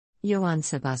Joan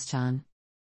Sebastian.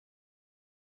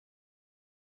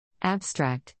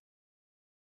 Abstract.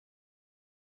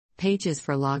 Pages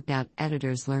for logged out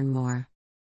editors. Learn more.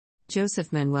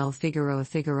 Joseph Manuel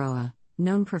Figueroa,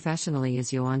 known professionally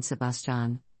as Joan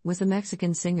Sebastian, was a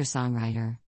Mexican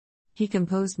singer-songwriter. He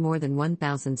composed more than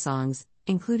 1,000 songs,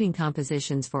 including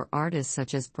compositions for artists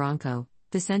such as Bronco,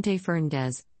 Vicente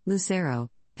Fernández, Lucero,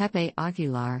 Pepe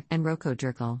Aguilar, and Rocco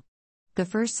Durcal. The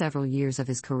first several years of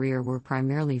his career were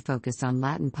primarily focused on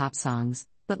Latin pop songs,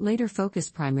 but later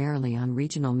focused primarily on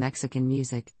regional Mexican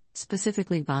music,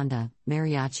 specifically banda,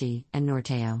 mariachi, and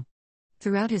norteo.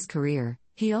 Throughout his career,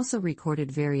 he also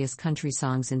recorded various country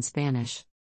songs in Spanish.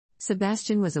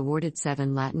 Sebastian was awarded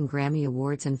 7 Latin Grammy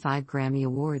Awards and 5 Grammy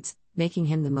Awards, making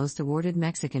him the most awarded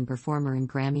Mexican performer in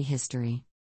Grammy history.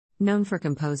 Known for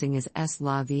composing as Es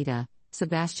La Vida,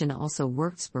 Sebastian also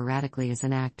worked sporadically as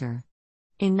an actor.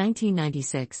 In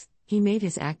 1996, he made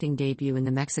his acting debut in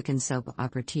the Mexican soap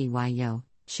opera T.Y.O.,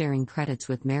 sharing credits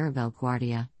with Maribel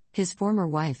Guardia, his former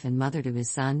wife and mother to his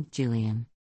son, Julian.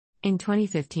 In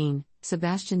 2015,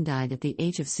 Sebastian died at the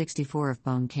age of 64 of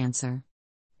bone cancer.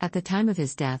 At the time of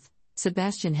his death,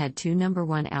 Sebastian had 2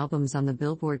 #1 albums on the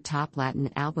Billboard Top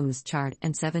Latin Albums chart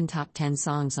and 7 top 10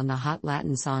 songs on the Hot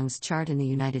Latin Songs chart in the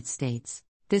United States.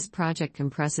 This project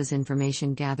compresses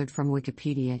information gathered from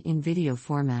Wikipedia in video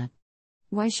format.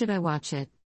 Why should I watch it?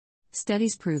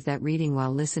 Studies prove that reading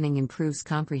while listening improves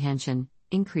comprehension,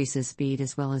 increases speed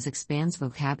as well as expands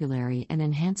vocabulary and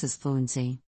enhances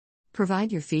fluency.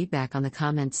 Provide your feedback on the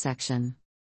comments section.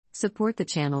 Support the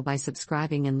channel by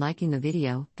subscribing and liking the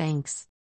video. Thanks.